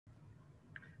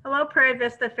Hello, Prairie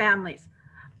Vista families.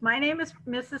 My name is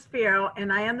Mrs. Fierro,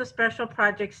 and I am the special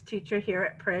projects teacher here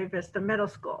at Prairie Vista Middle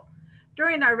School.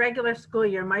 During our regular school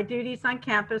year, my duties on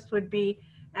campus would be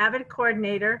AVID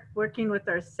coordinator, working with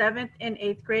our 7th and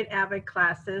 8th grade AVID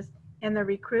classes, and the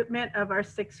recruitment of our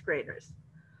 6th graders.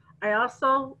 I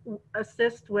also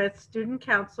assist with student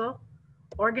council,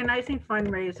 organizing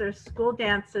fundraisers, school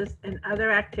dances, and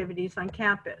other activities on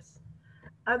campus.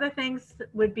 Other things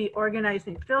would be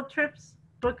organizing field trips,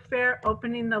 book fair,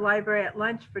 opening the library at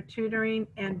lunch for tutoring,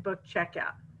 and book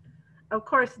checkout. Of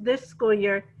course, this school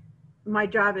year, my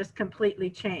job is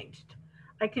completely changed.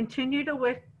 I continue to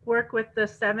work with the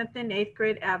 7th and 8th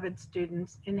grade AVID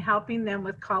students in helping them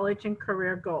with college and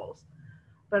career goals.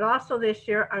 But also this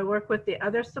year, I work with the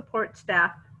other support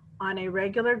staff on a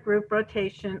regular group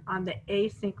rotation on the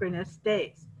asynchronous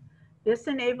days. This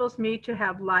enables me to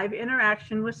have live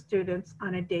interaction with students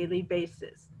on a daily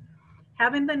basis.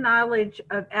 Having the knowledge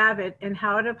of AVID and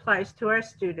how it applies to our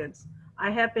students, I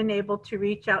have been able to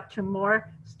reach out to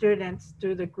more students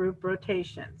through the group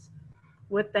rotations.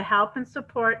 With the help and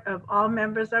support of all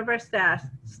members of our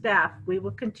staff, we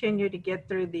will continue to get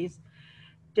through these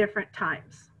different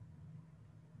times.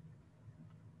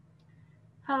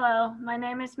 Hello, my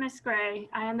name is Miss Gray.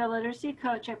 I am the literacy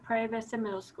coach at Prairie Vista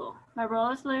Middle School. My role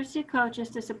as literacy coach is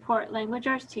to support language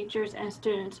arts teachers and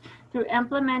students through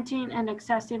implementing and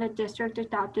accessing the district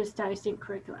adopted study sync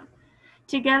curriculum.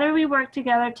 Together, we work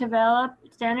together to develop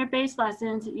standard-based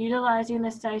lessons utilizing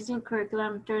the study sync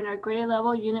curriculum during our grade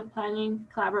level unit planning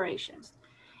collaborations.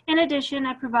 In addition,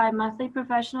 I provide monthly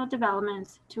professional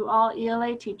developments to all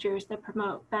ELA teachers that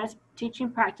promote best teaching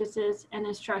practices and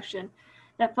instruction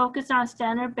that focus on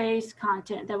standard-based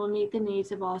content that will meet the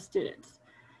needs of all students.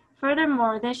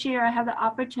 Furthermore, this year I have the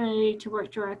opportunity to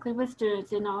work directly with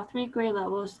students in all 3 grade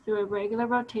levels through a regular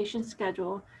rotation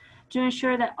schedule to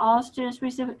ensure that all students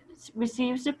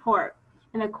receive support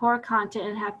in the core content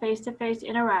and have face-to-face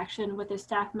interaction with a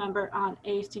staff member on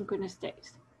asynchronous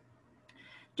days.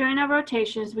 During our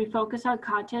rotations, we focus on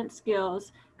content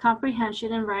skills,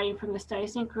 comprehension, and writing from the study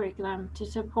sync curriculum to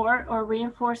support or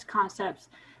reinforce concepts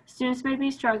students may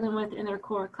be struggling with in their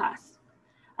core class.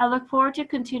 I look forward to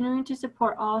continuing to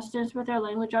support all students with their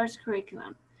language arts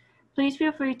curriculum. Please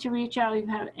feel free to reach out if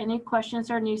you have any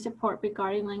questions or need support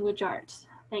regarding language arts.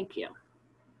 Thank you.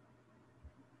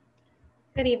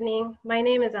 Good evening. My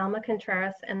name is Alma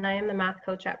Contreras, and I am the math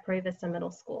coach at Prairie Vista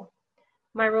Middle School.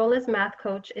 My role as math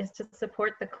coach is to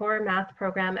support the core math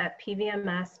program at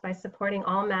PVMS by supporting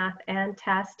all math and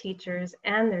TAS teachers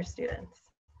and their students.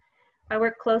 I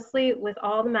work closely with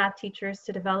all the math teachers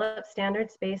to develop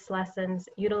standards-based lessons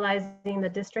utilizing the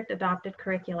district adopted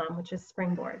curriculum, which is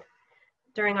Springboard,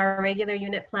 during our regular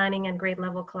unit planning and grade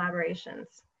level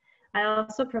collaborations. I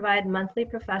also provide monthly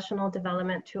professional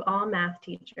development to all math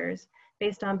teachers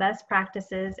based on best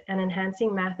practices and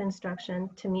enhancing math instruction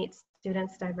to meet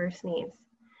students' diverse needs.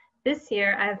 This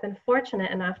year, I have been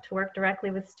fortunate enough to work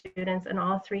directly with students in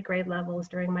all 3 grade levels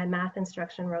during my math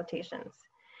instruction rotations.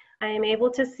 I am able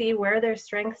to see where their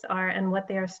strengths are and what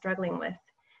they are struggling with.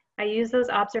 I use those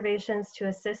observations to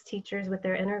assist teachers with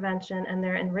their intervention and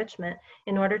their enrichment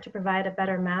in order to provide a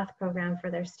better math program for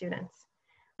their students.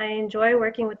 I enjoy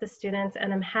working with the students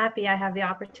and I'm happy I have the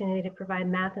opportunity to provide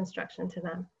math instruction to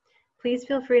them. Please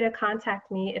feel free to contact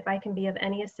me if I can be of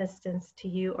any assistance to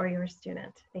you or your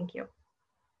student. Thank you.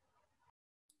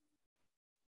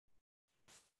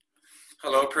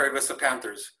 Hello, Prairie Vista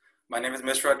Panthers. My name is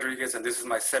Ms. Rodriguez, and this is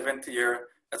my 7th year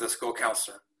as a school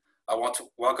counselor. I want to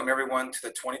welcome everyone to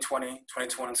the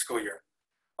 2020-2021 school year.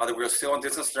 Although we are still in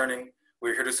distance learning,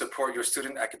 we're here to support your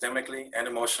student academically and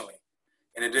emotionally.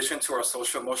 In addition to our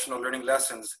social emotional learning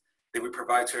lessons that we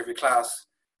provide to every class,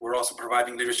 we're also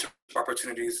providing leadership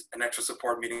opportunities and extra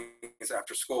support meetings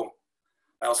after school.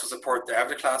 I also support the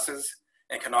AVID classes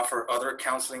and can offer other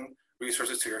counseling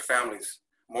resources to your families.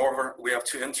 Moreover, we have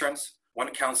 2 interns, 1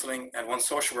 counseling, and 1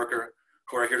 social worker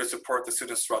who are here to support the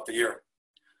students throughout the year.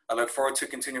 I look forward to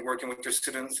continue working with your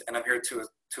students, and I'm here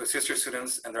to assist your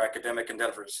students in their academic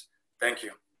endeavors. Thank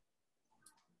you.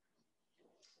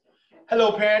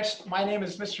 Hello, parents. My name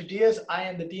is Mr. Diaz. I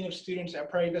am the Dean of Students at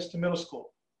Prairie Vista Middle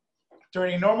School.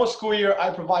 During a normal school year, I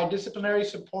provide disciplinary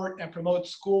support and promote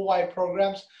school-wide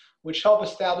programs which help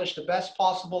establish the best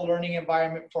possible learning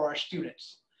environment for our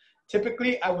students.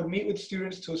 Typically, I would meet with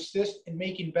students to assist in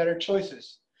making better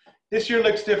choices. This year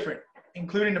looks different,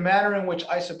 including the manner in which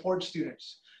I support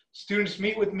students. Students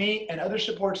meet with me and other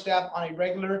support staff on a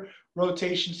regular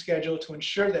rotation schedule to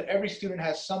ensure that every student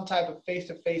has some type of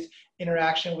face-to-face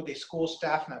interaction with a school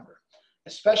staff member,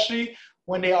 especially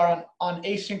when they are on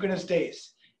asynchronous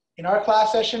days. In our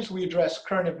class sessions, we address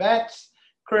current events,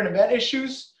 current event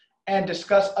issues, and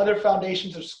discuss other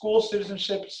foundations of school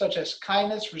citizenship such as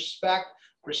kindness, respect,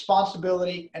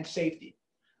 responsibility, and safety.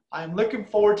 I am looking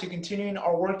forward to continuing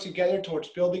our work together towards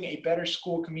building a better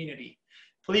school community.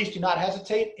 Please do not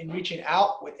hesitate in reaching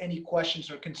out with any questions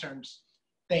or concerns.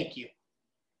 Thank you.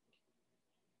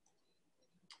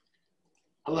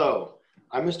 Hello,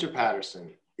 I'm Mr.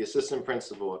 Patterson, the assistant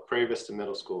principal at Prairie Vista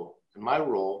Middle School, and my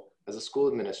role as a school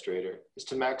administrator is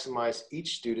to maximize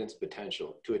each student's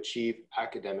potential to achieve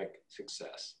academic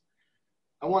success.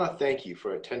 I want to thank you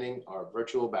for attending our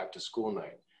virtual back to school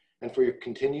night and for your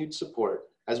continued support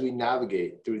as we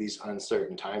navigate through these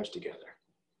uncertain times together.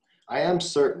 I am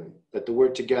certain that the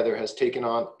word together has taken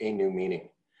on a new meaning.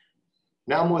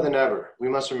 Now more than ever, we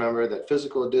must remember that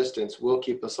physical distance will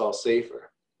keep us all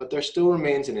safer, but there still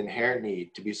remains an inherent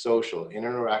need to be social and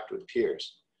interact with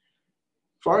peers.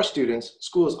 For our students,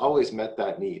 school has always met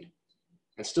that need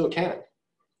and still can,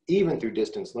 even through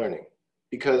distance learning,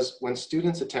 because when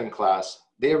students attend class,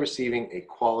 they are receiving a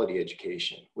quality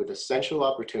education with essential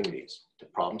opportunities to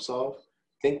problem solve,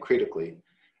 think critically,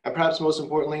 and perhaps most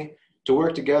importantly, to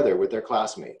work together with their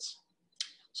classmates.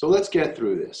 So let's get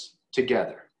through this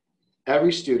together.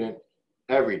 Every student,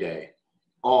 every day,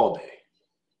 all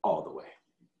the way.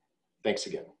 Thanks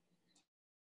again.